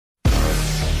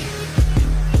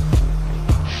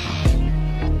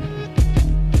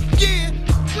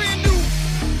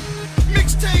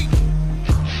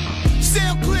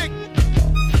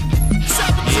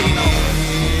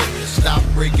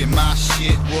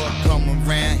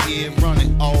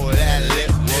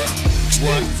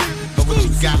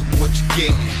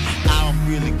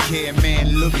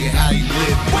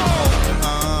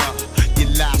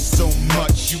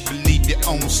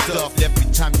stuff.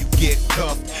 Every time you get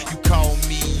cuffed, you call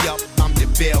me up. I'm the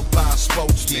bail-bond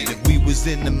spokesman. If we was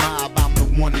in the mob, I'm the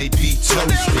one they be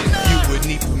toasting. You would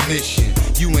need permission,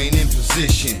 you ain't in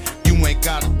position. You ain't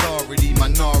got authority,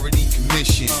 minority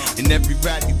commission. And every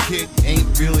rap you kick ain't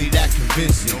really that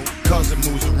convincing. Cause it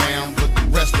moves around, but the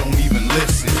rest don't even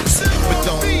listen. But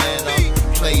don't let up,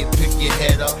 play it, pick your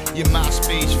head up. Your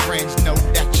MySpace friends know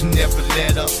that you never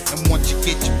let up. And once you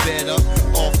get your bed up,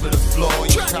 off of the floor,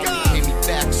 you probably pay me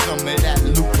back some of that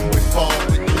loot from before.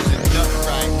 But there's a nut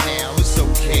right now, it's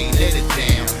okay, let it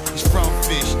down. He's from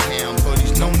Fishtown, but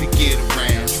he's known to get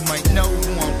around. You might know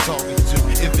who I'm talking to,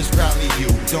 if it's probably you.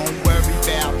 Don't worry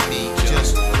about me,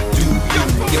 just do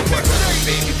you. Get what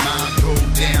baby, mine go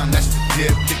down, that's the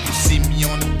dip. If you see me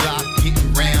on the block,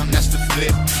 getting round, that's the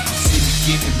flip. You see me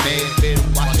getting mad, better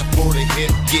watch out for the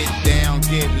hip. Get down,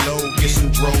 get low, get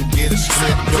some dro, get a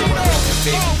strip.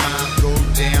 Baby, mine go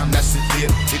down, that's the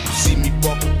dip. If you see me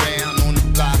walk around on the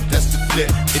block, that's the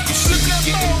flip. If you see me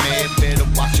getting mad, better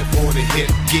watch out for the hip.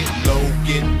 Get low,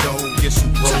 get low, get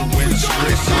some dro, and a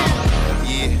strip.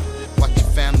 Yeah, watch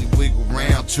your family wiggle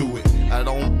round to it. I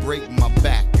don't break my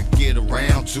back, I get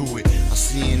around to it. I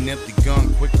see an empty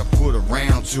gun quick, I put a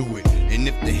round to it. And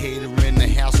if the hater in the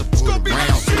house, I put a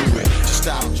round to it. She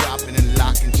stopped dropping and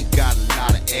locking, she got a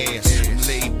lot of ass. I'm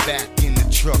laid back in the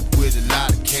truck with a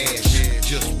lot of cash.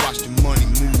 Just watch the money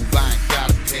move, I ain't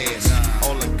gotta pass.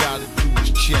 All I gotta do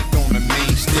is check on the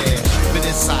main stash. But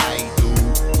it's alright,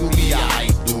 dude, you'll be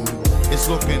alright, dude. It's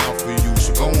looking out for you,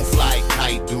 so go and fly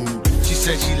kite, dude. She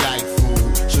said she like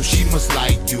food, so she must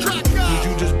like you. Could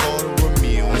you just order a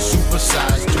meal and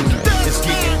supersize, dude? It's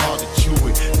getting hard to chew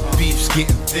it, the beef's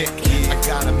getting thick. I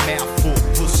got a mouthful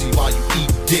of pussy while you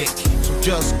eat dick. So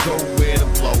just go where the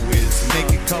flow is.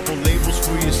 Make a couple labels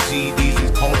for your CDs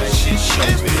and call that shit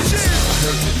showbiz. I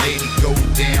heard the lady go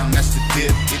down, that's the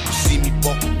dip. If you see me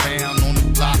walk around on the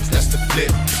blocks, that's the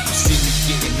flip. If you see me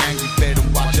getting angry, better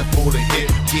watch out for the hit.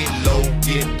 Get low,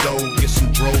 get low, get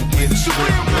some dro, get a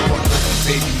strip.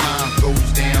 Baby, mine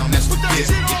goes down, that's the dip.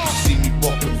 If you see me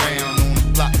walk around on the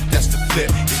block, that's the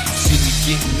flip. If you see me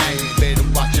getting angry, better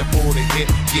watch out for the hit.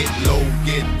 Get low,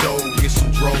 get low, get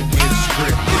some dro, get a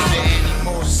strip. Is there any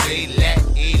more? Say that,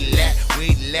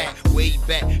 way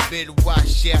back. Better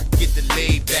watch out, get the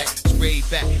lay back, spray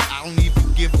back. I don't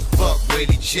even give a fuck. Where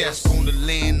the chest on the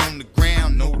land, on the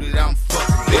ground, know that I'm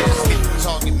fucking best. Hit the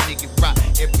target, make it rock.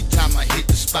 Every time I hit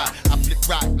the spot, I flip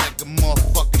rock like a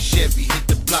motherfucking Chevy. Hit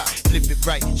the block, flip it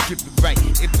right, strip it right.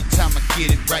 Every time I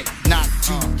get it right, not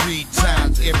 2, 3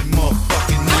 times every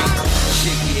motherfucking night.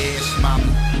 Shake your ass, mama,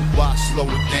 why slow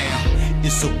it down?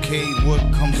 It's okay, what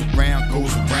comes around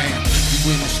goes around.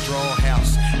 You in a straw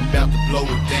house, about to blow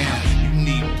it down. You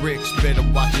need bricks, better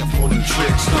watch out for them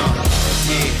tricks,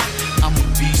 Yeah, I'm a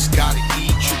beast, gotta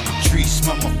eat, trick or treat,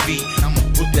 smell my feet. I'ma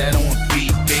put that on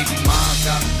beat. Baby, mine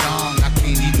got a dong, I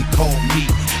can't even call me.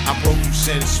 I broke you,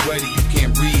 said it's sweaty, you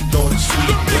can't read, thought it's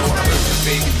sweet. Yo, I heard the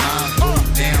baby, mine go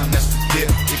down, that's the dip.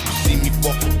 If you see me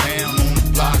walk around on the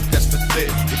block, that's the flip.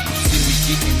 If you see me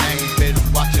getting angry, better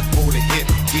watch out for the hip.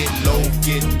 Get low,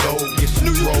 get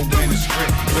some dro in the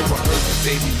strip. Yo, I heard the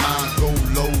baby, mine go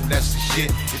low, that's the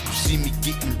shit. If you see me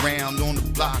getting round on the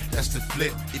block, that's the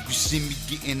flip. If you see me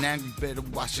getting angry, better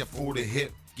watch out for the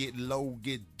hip. Get low,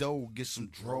 get dough, get some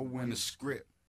dro in the script.